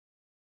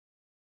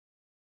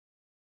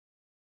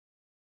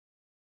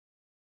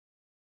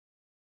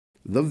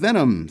The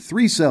Venom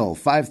 3-cell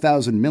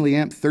 5000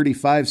 mAh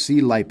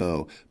 35C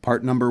LiPo,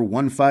 part number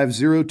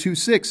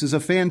 15026, is a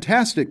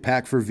fantastic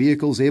pack for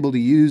vehicles able to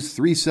use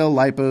 3-cell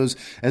LiPos,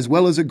 as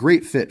well as a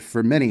great fit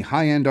for many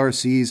high-end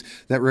RCs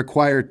that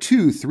require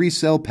two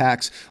 3-cell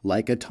packs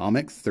like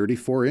atomic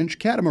 34-inch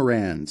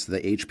catamarans,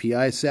 the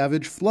HPI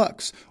Savage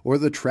Flux, or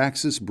the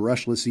Traxxas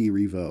Brushless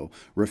E-Revo.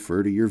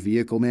 Refer to your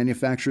vehicle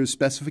manufacturer's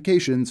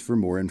specifications for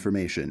more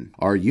information.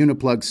 Our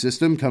Uniplug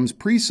system comes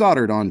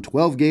pre-soldered on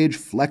 12-gauge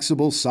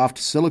flexible soft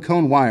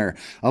silicone wire,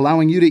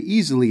 allowing you to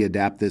easily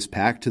adapt this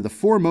pack to the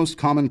four most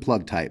common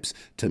plug types: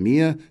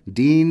 Tamiya,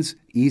 Dean's,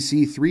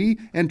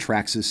 EC3, and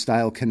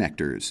Traxxas-style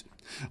connectors.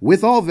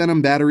 With all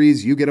Venom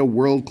batteries, you get a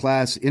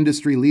world-class,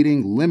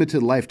 industry-leading,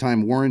 limited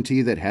lifetime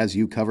warranty that has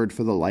you covered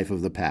for the life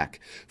of the pack.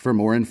 For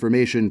more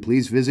information,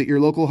 please visit your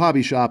local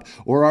hobby shop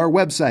or our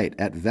website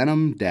at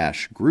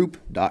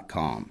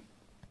venom-group.com.